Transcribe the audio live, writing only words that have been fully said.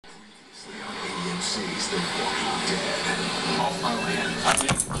AMC's The Walking Dead. Off my land.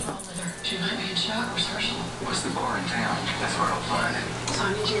 She might be in shock rehearsal. What's the bar in town? That's where I'll find it. So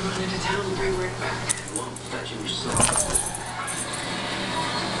I need you to run into town and bring word back. Won't fetch him yourself. Son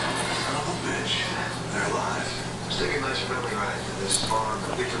of a bitch. They're alive. Let's take a nice friendly ride to this farm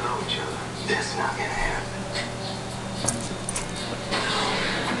and get to know each other. That's not gonna happen.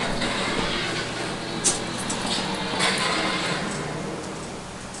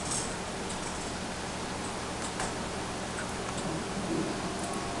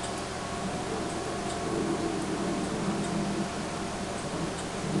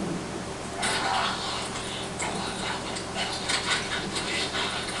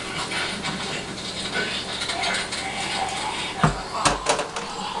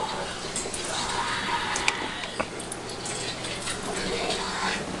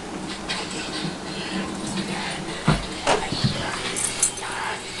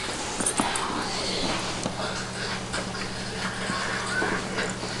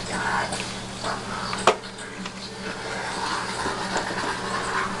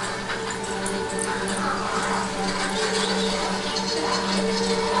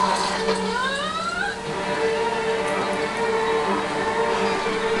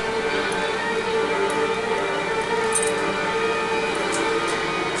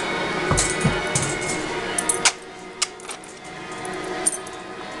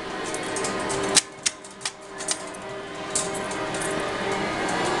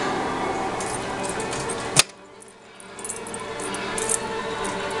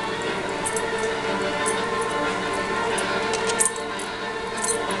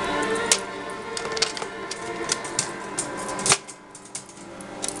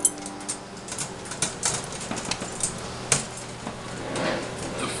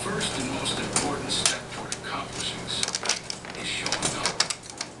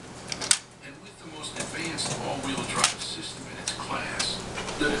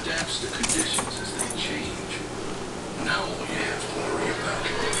 That adapts to conditions as they change. Now all you have to worry about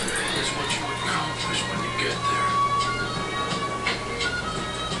is what you accomplish when you get there.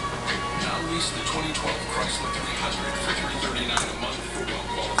 Now lease the 2012 Chrysler 300 for $339 a month for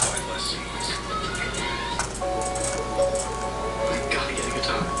well-qualified lessees. We gotta get a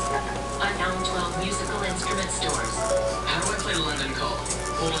guitar. I found 12 musical instrument stores. How do I play London Call?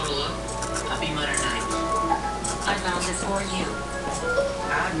 Whole lotta love? A B minor 9. I found this for you.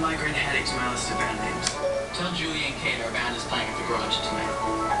 Add migraine headache to my list of band names. Tell Julie and Kate our band is playing at the garage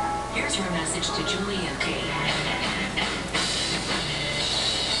tonight. Here's your message to Julie and Kate.